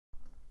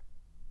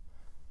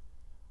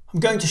I'm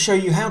going to show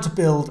you how to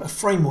build a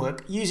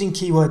framework using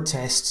keyword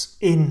tests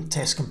in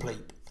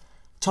TestComplete.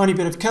 Tiny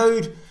bit of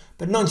code,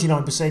 but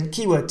 99%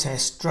 keyword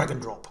tests, drag and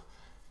drop.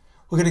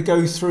 We're going to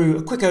go through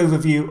a quick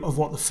overview of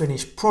what the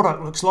finished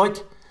product looks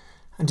like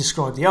and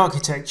describe the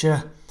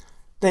architecture.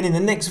 Then in the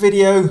next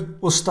video,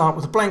 we'll start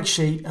with a blank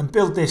sheet and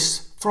build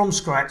this from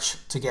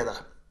scratch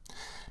together.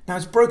 Now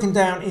it's broken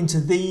down into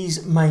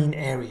these main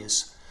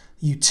areas.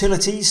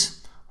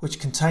 Utilities, which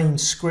contain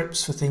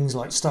scripts for things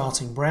like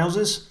starting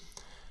browsers.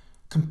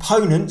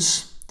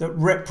 Components that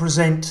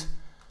represent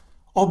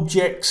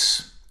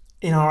objects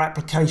in our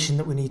application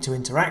that we need to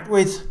interact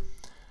with.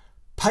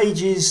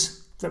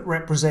 Pages that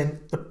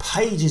represent the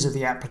pages of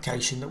the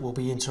application that we'll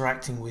be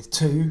interacting with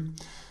too.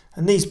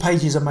 And these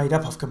pages are made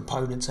up of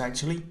components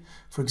actually.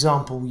 For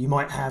example, you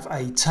might have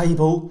a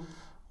table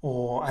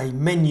or a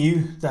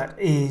menu that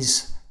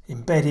is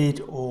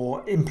embedded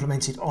or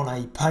implemented on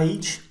a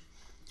page.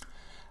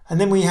 And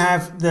then we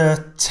have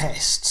the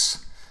tests.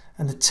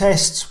 And the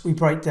tests we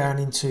break down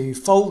into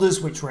folders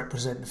which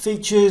represent the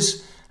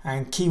features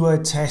and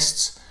keyword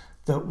tests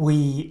that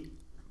we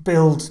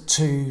build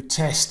to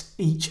test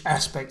each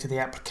aspect of the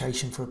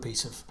application for a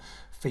piece of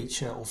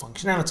feature or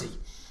functionality.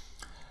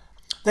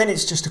 Then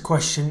it's just a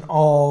question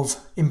of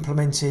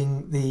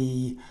implementing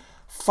the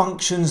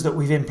functions that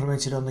we've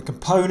implemented on the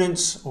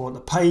components or at the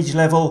page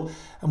level,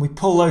 and we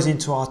pull those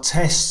into our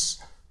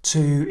tests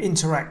to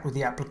interact with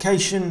the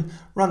application,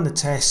 run the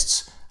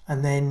tests,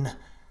 and then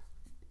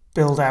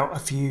build out a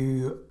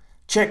few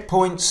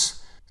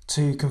checkpoints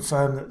to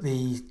confirm that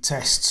the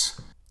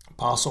tests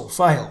pass or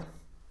fail.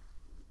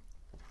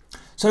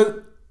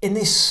 So in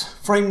this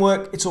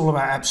framework, it's all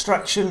about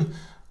abstraction,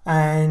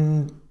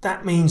 and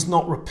that means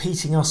not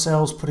repeating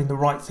ourselves, putting the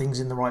right things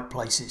in the right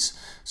places.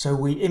 So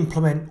we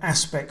implement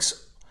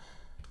aspects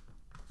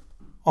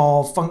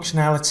of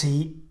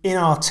functionality in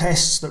our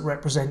tests that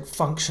represent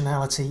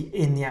functionality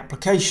in the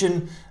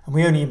application, and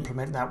we only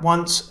implement that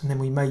once, and then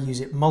we may use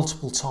it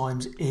multiple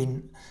times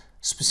in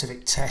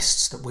specific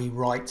tests that we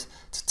write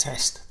to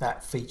test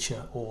that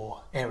feature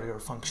or area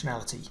of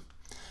functionality.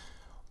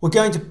 We're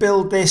going to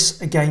build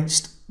this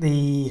against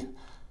the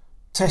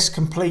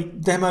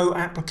TestComplete demo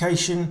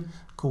application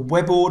called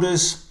Web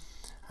Orders,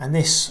 and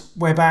this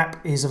web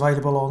app is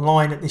available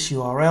online at this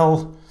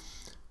URL,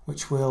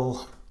 which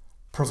we'll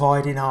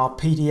provide in our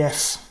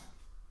PDF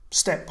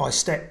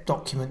step-by-step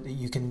document that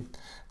you can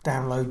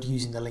download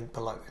using the link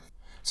below.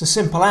 It's a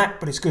simple app,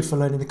 but it's good for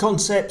learning the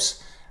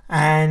concepts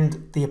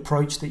and the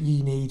approach that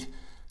you need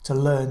to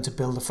learn to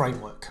build a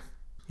framework.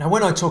 Now,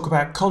 when I talk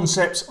about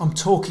concepts, I'm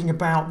talking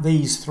about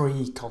these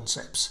three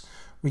concepts: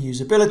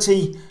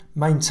 reusability,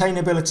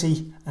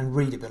 maintainability, and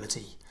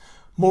readability.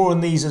 More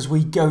on these as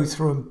we go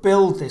through and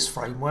build this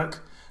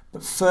framework,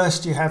 but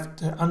first you have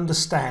to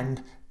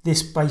understand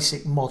this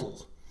basic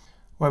model,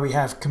 where we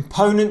have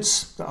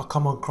components that are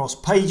common across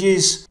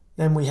pages,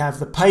 then we have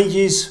the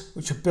pages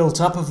which are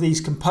built up of these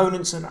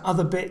components and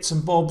other bits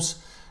and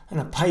bobs, and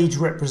a page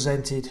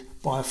represented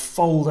by a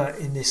folder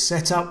in this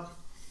setup,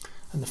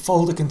 and the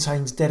folder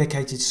contains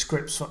dedicated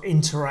scripts for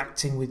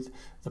interacting with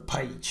the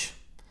page.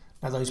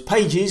 Now those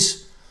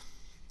pages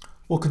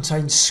will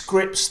contain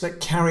scripts that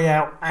carry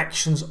out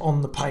actions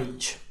on the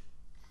page,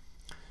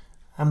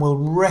 and will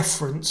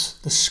reference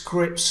the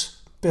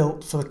scripts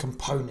built for the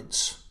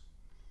components.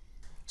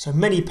 So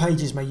many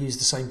pages may use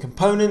the same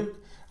component,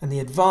 and the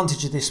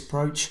advantage of this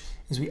approach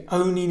is we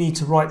only need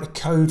to write the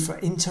code for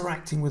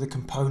interacting with a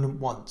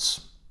component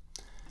once.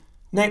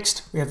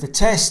 Next, we have the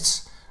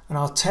tests, and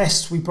our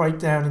tests we break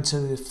down into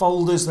the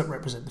folders that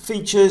represent the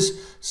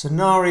features,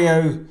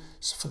 scenario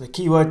for the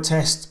keyword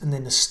test, and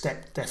then the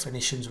step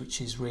definitions,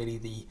 which is really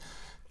the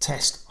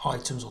test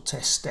items or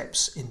test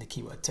steps in the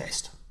keyword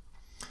test.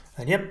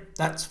 And yep,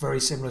 that's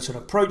very similar to an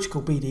approach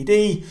called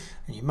BDD,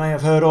 and you may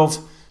have heard of.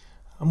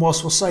 And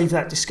whilst we'll save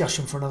that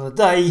discussion for another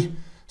day,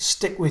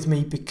 stick with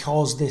me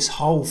because this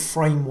whole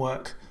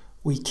framework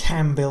we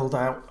can build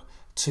out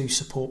to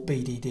support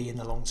BDD in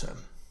the long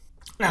term.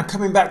 Now,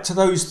 coming back to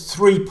those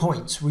 3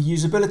 points: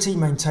 reusability,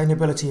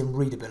 maintainability, and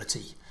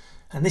readability.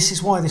 And this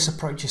is why this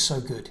approach is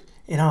so good.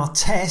 In our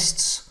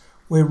tests,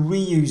 we're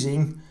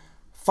reusing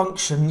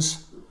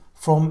functions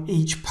from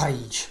each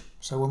page.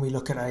 So when we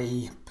look at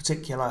a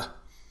particular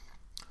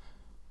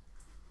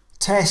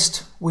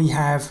test, we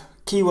have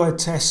keyword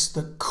tests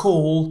that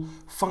call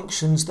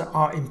functions that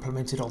are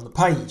implemented on the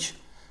page.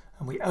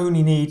 And we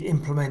only need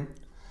implement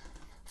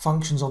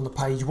functions on the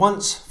page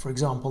once, for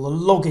example, the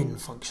login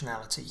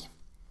functionality.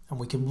 And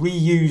we can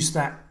reuse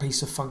that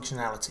piece of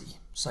functionality,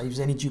 saves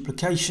any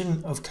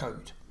duplication of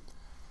code.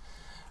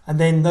 And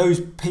then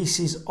those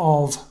pieces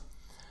of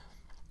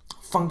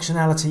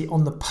functionality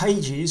on the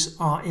pages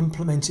are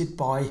implemented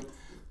by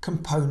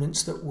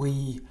components that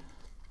we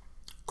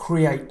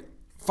create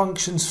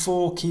functions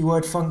for,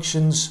 keyword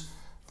functions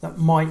that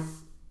might,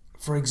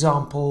 for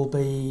example,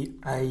 be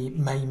a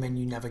main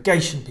menu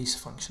navigation piece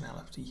of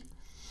functionality.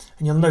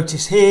 And you'll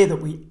notice here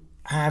that we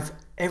have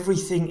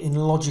everything in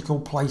logical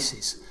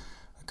places.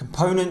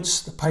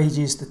 components, the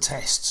pages, the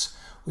tests,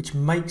 which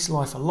makes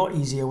life a lot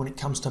easier when it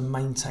comes to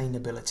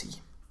maintainability.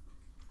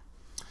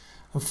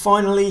 And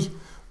finally,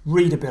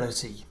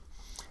 readability.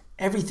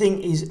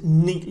 Everything is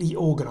neatly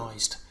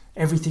organised.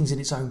 Everything's in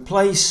its own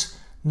place.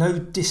 No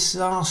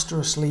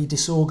disastrously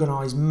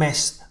disorganised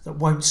mess that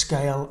won't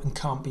scale and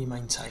can't be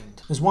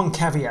maintained. There's one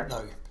caveat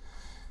though.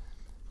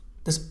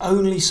 There's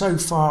only so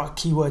far a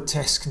keyword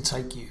test can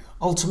take you.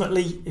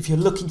 Ultimately, if you're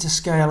looking to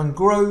scale and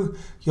grow,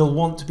 you'll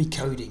want to be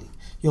coding.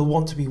 You'll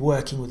want to be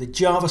working with a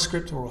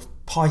JavaScript or a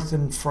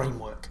Python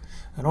framework.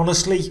 And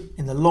honestly,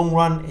 in the long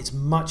run, it's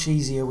much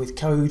easier with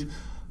code.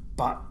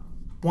 But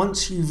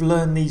once you've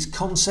learned these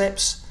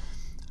concepts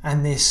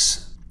and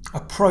this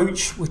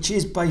approach, which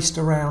is based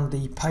around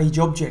the page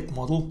object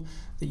model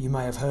that you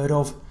may have heard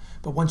of,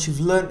 but once you've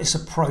learned this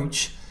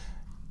approach,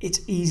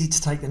 it's easy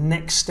to take the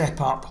next step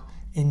up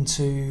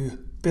into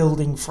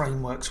building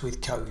frameworks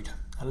with code.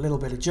 A little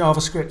bit of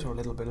JavaScript or a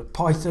little bit of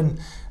Python,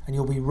 and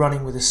you'll be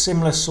running with a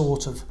similar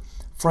sort of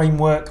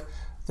framework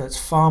that's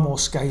far more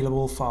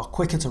scalable, far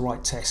quicker to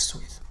write tests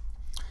with.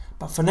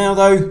 But for now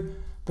though,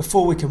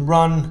 before we can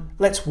run,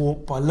 let's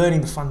walk by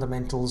learning the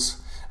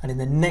fundamentals, and in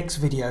the next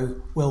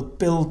video we'll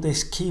build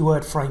this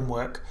keyword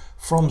framework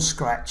from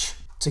scratch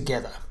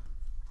together.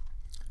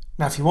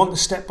 Now if you want the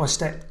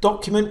step-by-step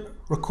document,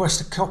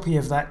 request a copy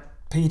of that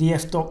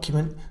PDF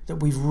document that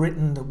we've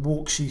written that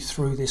walks you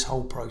through this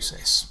whole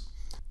process.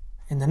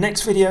 In the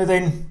next video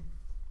then,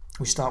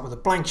 we start with a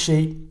blank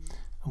sheet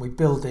and we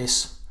build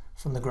this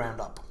from the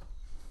ground up.